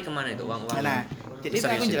 itu lari kemana itu uang? nah jadi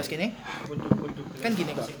Serius aku itu? jelas gini kan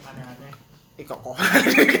gini kok kok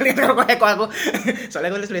aku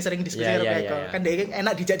soalnya aku lebih sering diskusi Iya, sama iya, Eko iya. kan dia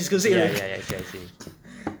enak dijak diskusi Iya loh. iya sih.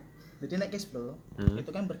 Jadi naik cash flow itu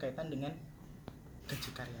kan berkaitan dengan gaji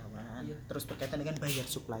karyawan, terus berkaitan dengan bayar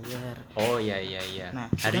supplier. Oh iya. Nah,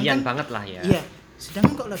 Harian sedangkan- banget lah ya. Iya.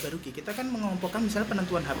 Sedangkan kok laba rugi kita kan mengelompokkan misalnya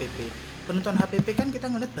penentuan HPP. Penentuan HPP kan kita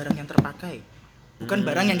ngeliat barang yang terpakai, bukan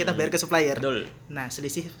barang yang kita bayar ke supplier. Betul. Nah,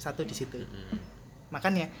 selisih satu di situ.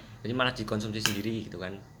 Makanya Jadi malah dikonsumsi sendiri gitu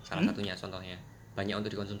kan. Salah satunya contohnya. Banyak untuk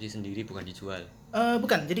dikonsumsi sendiri bukan dijual.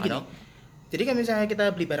 bukan. Jadi gini. Atau? Jadi kan misalnya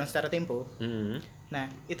kita beli barang secara tempo. Nah,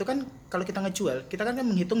 itu kan kalau kita ngejual, kita kan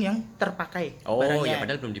menghitung yang terpakai Oh barangnya. ya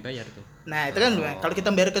padahal belum dibayar tuh. Nah, itu kan Oh. kalau kita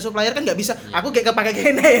bayar ke supplier kan nggak bisa. Iya. Aku kayak kepake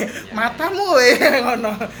kene. Matamu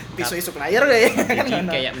ngono. Pisui supplier ya. Kan Jadi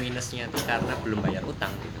ngono. kayak minusnya tuh karena belum bayar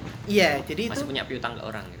utang gitu. Iya, jadi Masih itu punya piutang ke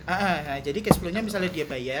orang gitu. nah, jadi cash flow-nya misalnya dia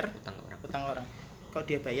bayar Utang ke orang. utang orang. Kalau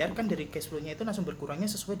dia bayar kan dari cash flow-nya itu langsung berkurangnya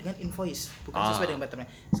sesuai dengan invoice, bukan sesuai dengan barternya.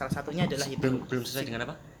 Salah satunya adalah itu. Belum sesuai dengan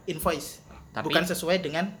apa? Invoice. Tapi- Bukan sesuai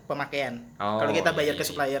dengan pemakaian. Oh, Kalau kita bayar iya, ke iya.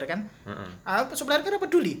 supplier kan, Heeh. supplier kan apa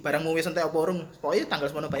peduli, barangmu wis entek apa urung. Pokoknya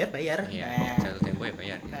tanggal semono bayar. Iya, Nah, jatuh tempo ya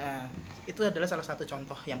bayar. Nah, itu adalah salah satu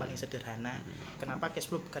contoh yang paling sederhana. Kenapa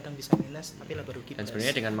cash flow kadang bisa minus tapi laba rugi Dan plus.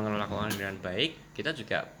 sebenarnya dengan mengelola keuangan dengan baik, kita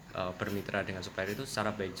juga bermitra dengan supplier itu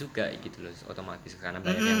secara baik juga gitu loh, otomatis karena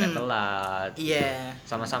bayarnya nggak telat. Iya.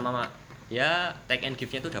 Sama-sama ya take and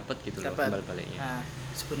give-nya tuh dapat gitu loh, Dapat. timbal baliknya. Nah,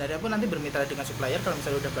 sebenarnya pun nanti bermitra dengan supplier kalau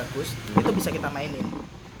misalnya udah bagus, itu bisa kita mainin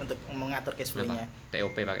untuk mengatur cash flow-nya. Kenapa?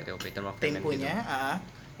 TOP pakai TOP term of payment Temponya,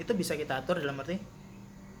 gitu. itu bisa kita atur dalam arti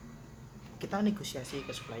kita negosiasi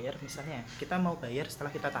ke supplier, misalnya kita mau bayar setelah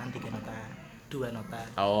kita tahan 3 nota, 2 nota.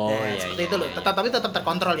 Oh, iya, seperti iya, itu loh. iya. Tapi tetap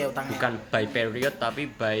terkontrol ya utangnya. Bukan by period tapi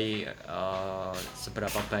by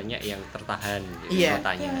seberapa banyak yang tertahan gitu, Iya.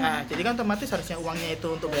 notanya. Nah, jadi kan otomatis harusnya uangnya itu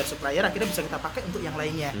untuk bayar supplier akhirnya bisa kita pakai untuk yang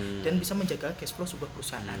lainnya dan bisa menjaga cash flow sebuah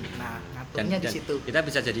perusahaan. Nah, ngaturnya di situ. Kita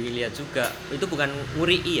bisa jadi lihat juga itu bukan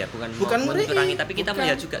ngurii ya, bukan Ngurii, mengurangi, tapi kita bukan.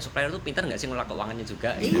 melihat juga supplier itu pintar nggak sih ngelola keuangannya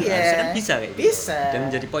juga. Iya. Harusnya kan bisa kayak gitu. Bisa. Dan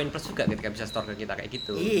menjadi poin plus juga ketika bisa store ke kita kayak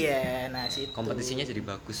gitu. Iya, nah situ. Kompetisinya jadi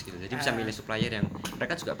bagus gitu. Jadi bisa milih supplier yang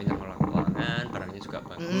mereka juga pintar ngelola keuangan, barangnya juga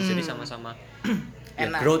bagus. Jadi sama-sama ya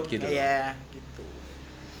enak. growth gitu. Iya, gitu.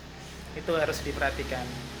 Itu harus diperhatikan.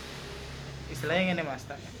 Istilahnya ini Mas.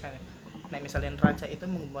 Nah, misalnya neraca itu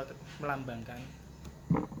melambangkan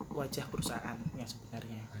wajah perusahaan yang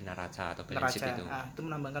sebenarnya. Neraca atau balance sheet itu. Itu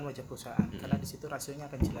melambangkan wajah perusahaan karena di situ rasionya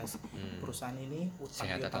akan jelas. Perusahaan ini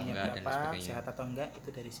Sehat atau utangnya enggak dan berapa, sebagainya. sehat atau enggak itu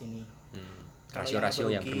dari sini. Kalau Rasio-rasio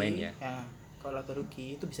laba yang rugi, bermain ya. Kalau laba rugi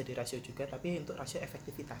itu bisa dirasio juga, tapi untuk rasio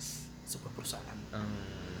efektivitas sebuah perusahaan.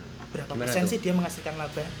 Berapa Gimana persen tuh? sih dia menghasilkan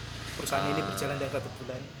laba? Perusahaan ini berjalan dalam 1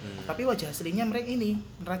 bulan. Tapi wajah aslinya mereka ini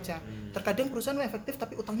neraca. Terkadang perusahaan efektif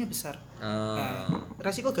tapi utangnya besar. Nah,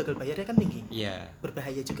 resiko gagal bayarnya kan tinggi. Iya.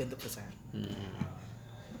 Berbahaya juga untuk perusahaan.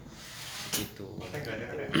 Gitu.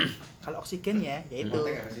 Kalau oksigennya yaitu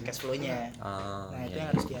cash flow-nya. Nah, itu iya. yang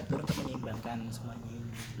harus diatur untuk menyeimbangkan semuanya ini.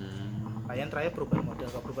 Kemudian terakhir perubahan modal.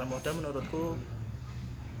 Kalau perubahan modal menurutku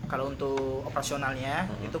kalau untuk operasionalnya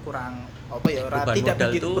itu kurang apa ya, Perubahan tidak modal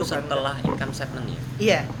begitu itu perubahan setelah modal. income statement ya.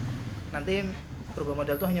 Iya. Nanti perubahan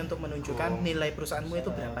modal itu hanya untuk menunjukkan nilai perusahaanmu itu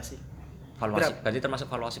berapa sih. Valuasi, berarti termasuk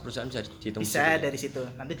valuasi perusahaan bisa dihitung Bisa di situ ya? dari situ.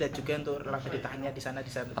 Nanti dilihat juga untuk laba ditahannya di sana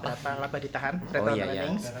berapa laba ditahan, Oh, return iya, on iya.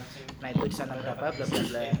 earnings. Nah, itu di sana berapa bla bla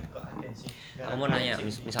bla. Aku mau nanya,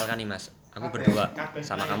 misalkan nih Mas, aku berdua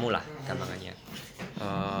sama kamu lah gampangannya.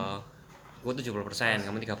 Aku 70%,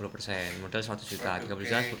 kamu 30%, modal 100 juta, 30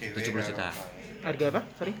 juta, 70 juta. Harga apa?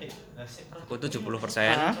 Sorry. Aku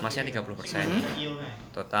 70%, Masnya 30%.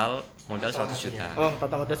 Total modal 100 juta. Oh,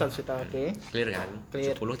 total modal 100 juta. Oke. Clear kan?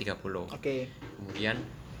 Clear. 70-30. Oke. Kemudian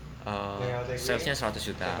salesnya 100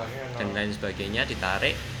 juta dan lain sebagainya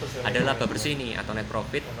ditarik, ada laba bersih nih atau net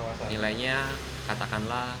profit nilainya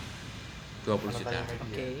katakanlah 20 juta.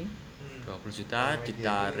 Oke. 20 juta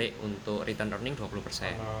ditarik untuk return earning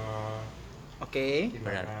 20%. Oke.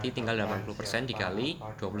 Berarti tinggal 80% dikali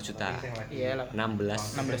 20 juta. Iya lah.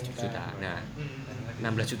 16 juta. juta. Nah,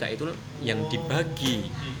 16 juta itu yang dibagi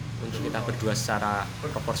untuk kita berdua secara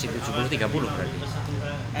proporsi 70-30 berarti.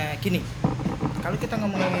 Gini. Kalau kita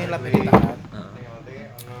ngomongin laba ditahan,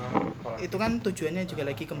 Heeh. itu kan tujuannya juga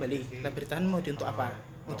lagi kembali. Laba ditahan mau untuk apa?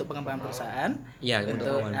 Untuk pengembangan perusahaan. Iya, untuk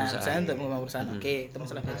pengembangan perusahaan. Untuk pengembangan perusahaan. Oke, itu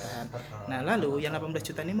masalah laba ditahan. Nah, lalu yang 18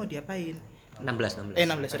 juta ini mau diapain? 16.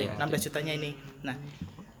 16 jutanya ini. Nah,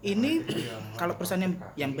 ini kalau perusahaan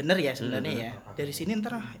yang benar ya sebenarnya ya, dari sini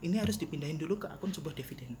ntar ini harus dipindahin dulu ke akun sebuah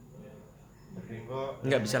dividen.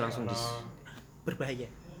 Nggak bisa langsung Berbahaya.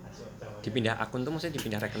 dipindah akun tuh, maksudnya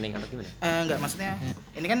dipindah rekening atau gimana? Enggak, maksudnya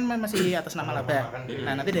ini kan masih atas nama laba.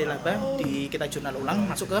 Nah nanti dari laba kita jurnal ulang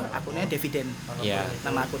masuk ke akunnya dividen,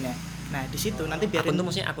 nama akunnya. Nah di situ nanti biarin. Akun tuh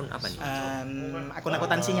maksudnya akun apa nih? Akun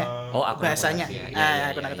akuntansinya. Oh, akun bahasanya.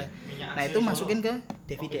 akun Akuntansi. Nah itu masukin ke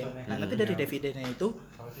dividen. Nah nanti dari dividennya itu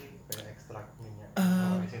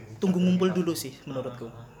tunggu ngumpul dulu sih menurutku.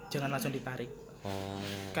 Jangan langsung ditarik. Oh.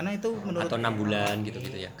 Karena itu menurut atau 6 bulan gitu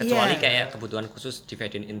ya. Kecuali kayak kebutuhan khusus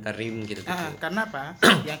dividen interim gitu. Karena apa?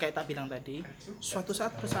 Yang kayak tak bilang tadi, suatu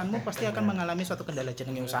saat perusahaanmu pasti akan mengalami suatu kendala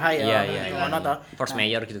jenenge usaha ya. Force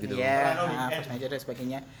majeure gitu-gitu. Force majeure dan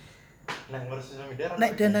sebagainya.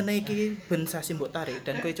 Nek dana iki ben sasi mbok tarik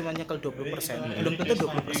dan kowe cuma nyekel 20%, belum tentu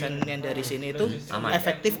 20% yang dari sini itu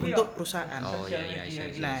efektif untuk perusahaan. Oh iya.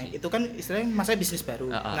 Nah, itu kan istilahnya masa bisnis baru.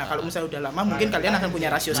 Nah, kalau misalnya udah lama mungkin kalian akan punya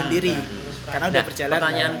rasio sendiri karena udah berjalan.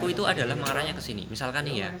 Pertanyaanku itu adalah mengarahnya ke sini. Misalkan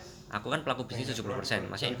nih ya, aku kan pelaku bisnis 70%,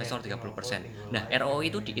 masih investor 30%. Nah, ROI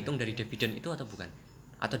itu dihitung dari dividen itu atau bukan?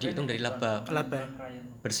 Atau dihitung dari laba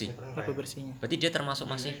bersih? Laba bersihnya. Berarti dia termasuk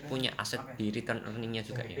masih punya aset di return earning-nya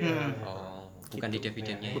juga ya? Oh, bukan di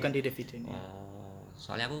dividennya. Bukan di dividennya. Oh,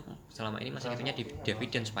 soalnya aku selama ini masih hitungnya di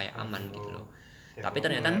dividen supaya aman gitu loh. Tapi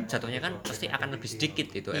ternyata jatuhnya kan pasti akan lebih sedikit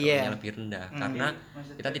gitu, ROI-nya lebih rendah karena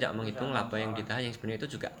kita tidak menghitung laba yang ditahan yang sebenarnya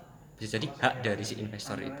itu juga bisa jadi hak dari si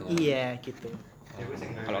investor itu. Iya, gitu.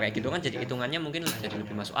 Kalau kayak gitu kan jadi hitungannya mungkin jadi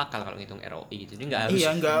lebih masuk akal kalau ngitung ROI gitu. Jadi nggak harus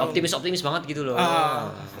optimis banget gitu loh.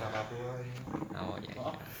 Oh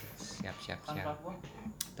ya. Siap.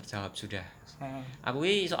 Terjawab sudah. Aku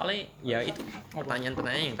soalnya ya itu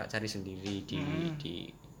pertanyaan-pertanyaan yang tak cari sendiri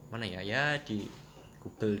di mana ya di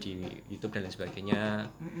Google, di YouTube dan lain sebagainya,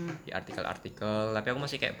 di artikel-artikel, tapi aku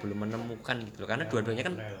masih kayak belum menemukan gitu loh, karena dua-duanya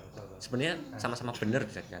kan sebenarnya sama-sama benar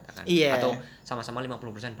bisa dikatakan, atau sama-sama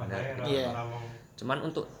 50% benar gitu. Cuman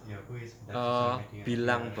untuk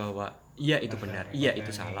bilang bahwa iya itu benar, iya itu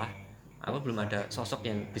salah, aku belum ada sosok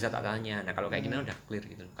yang bisa tak tanya. Nah kalau kayak gini udah clear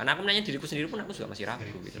gitu loh, karena aku nanya diriku sendiri pun aku juga masih ragu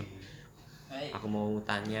gitu loh. Aku mau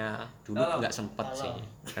tanya dulu nggak sempet sih,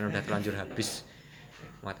 karena udah terlanjur habis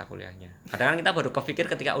mata kuliahnya. Kadang kan kita baru kepikir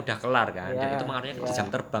ketika udah kelar kan, dan itu mengaruhnya ke jam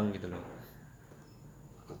terbang gitu loh.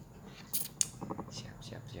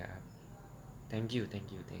 Siap. Thank you.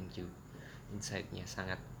 Insight-nya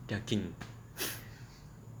sangat daging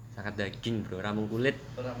bro, ramung kulit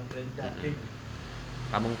daging.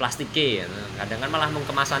 Ramung plastike, kadang kan malah mung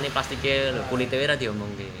kemasane plastike lho, kulite ora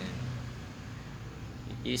diomongke.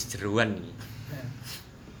 Iki jeruan iki.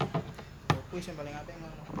 Kuwi sing paling apik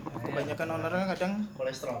ngono. Kebanyakan owner kadang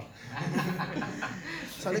kolesterol.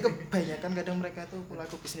 Soalnya kebanyakan kadang mereka tuh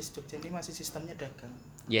pelaku bisnis Jogja ini masih sistemnya dagang.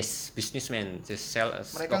 Yes, businessman, just sell a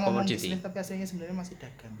mereka ngomong bisnis tapi aslinya sebenarnya masih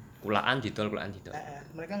dagang. Kulaan didol.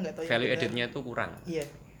 Mereka nggak tahu value added-nya tuh kurang. Iya.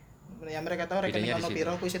 Yang mereka tahu rekening ono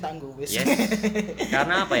piro kuwi sing tanggo wis. Yes.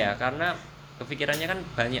 Karena apa ya? Karena kepikirannya kan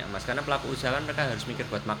banyak Mas, karena pelaku usaha kan mereka harus mikir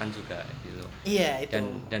buat makan juga gitu. Iya, itu.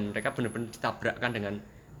 Dan mereka benar-benar ditabrakkan dengan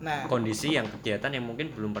kondisi yang kegiatan yang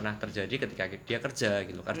mungkin belum pernah terjadi ketika dia kerja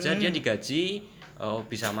gitu. Dia digaji,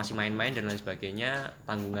 bisa masih main-main dan lain sebagainya,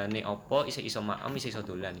 tanggungane opo iso maem iso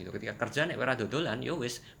dolan gitu. Ketika kerja nek ora dodolan yo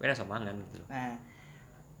wis ora iso mangan gitu. Nah,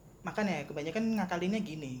 makanya kebanyakan ngakalinnya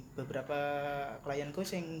gini, beberapa klienku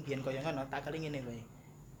sing biyen koyo ngono tak kali ngene wae.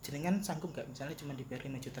 Jenengan sanggup nggak misalnya cuma dibayar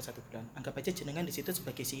 5 juta 1 bulan, anggap aja jenengan di situ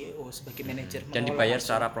sebagai CEO, sebagai manajer dan dibayar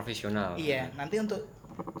secara profesional. Iya, nanti untuk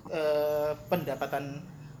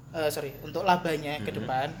pendapatan untuk labanya ke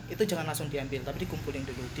depan itu jangan langsung diambil tapi dikumpulin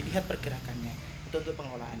dulu, dilihat pergerakannya itu untuk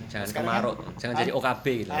pengelolaannya. Jangan kemaruk, jangan jadi OKB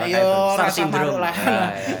gitu. Ayo Star syndrome lah.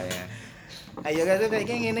 Ayo kayak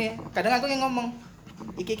gini, kadang aku yang ngomong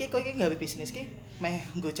iki kowe iki gawe bisnis ki meh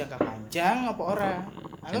nggo jangka panjang apa ora.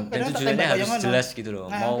 Dan tujuannya harus jelas gitu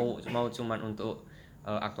loh. Mau cuman untuk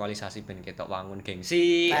aktualisasi ben ketok wangun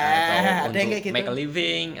gengsi atau untuk gitu. Make a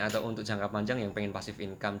living atau untuk jangka panjang yang pengen passive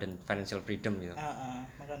income dan financial freedom gitu.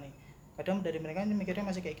 Makanya kadang dari mereka mikirnya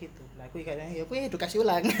masih kayak gitu. Lah kuwi kadang ya kuwi edukasi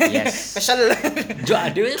ulang. Yes. Kesel. Jo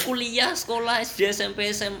adewe kuliah, sekolah SD, SMP,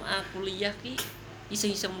 SMA, kuliah ki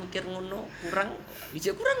iso mikir ngono kurang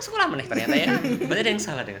sekolah meneh ternyata ya. Berarti ada yang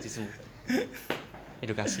salah dengan sistem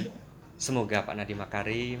edukasi. Semoga Pak Nadiem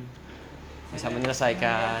Makarim bisa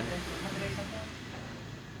menyelesaikan.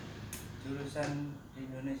 Jurusan di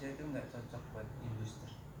Indonesia itu nggak cocok buat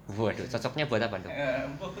industri. Waduh, cocoknya buat apa dong?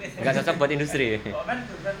 Nggak cocok buat industri. Oh kan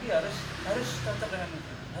berarti harus cocok dengan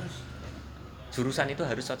itu. Harus. Jurusan itu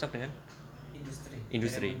harus cocok dengan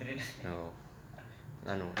industri. Oh.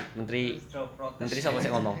 anu menteri Justru protes. menteri siapa sih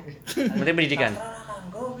ngomong? Menteri Pendidikan. Sastra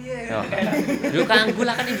kanggo piye? Oh. Dulu kanggo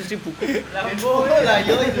lah kan industri buku. Lah Oh lah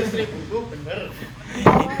yo industri buku bener.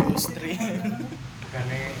 Industri.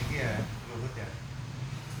 Bukannya ini ya, Luhut ya.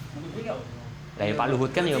 Lah ya Pak Luhut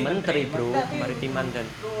kan ya menteri, Bro, Tapi kemaritiman dan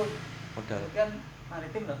Luhut modal. kan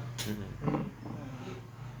maritim loh. Mm-mm.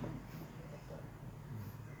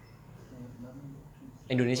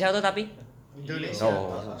 Indonesia tuh tapi Indonesia.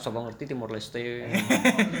 oh, siapa ngerti Timor Leste,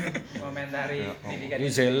 Komentari pendidikan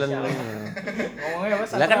New Zealand. Ngomongnya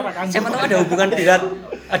apa? Lah kan Sastra kanggo. siapa tahu ada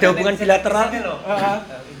hubungan bilateral.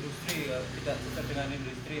 Industri tidak sesuai dengan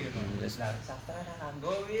industri gitu. Lah sastra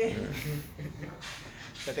kanggo piye?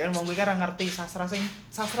 Jadi kan mong kuwi kan ngerti sastra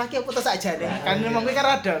ki apa to sakjane. Kan mong kuwi kan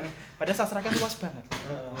radang. Padahal sastra kan luas banget.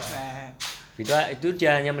 Nah, Itu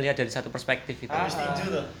dia hanya melihat dari satu perspektif itu. Habis tinju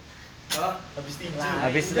tuh. Oh, Habis tinju.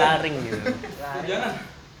 Habis laring gitu. jangan.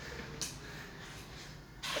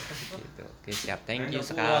 Gitu. Oke, siap. Thank you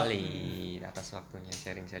sekali atas waktunya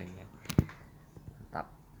sharing-sharingnya.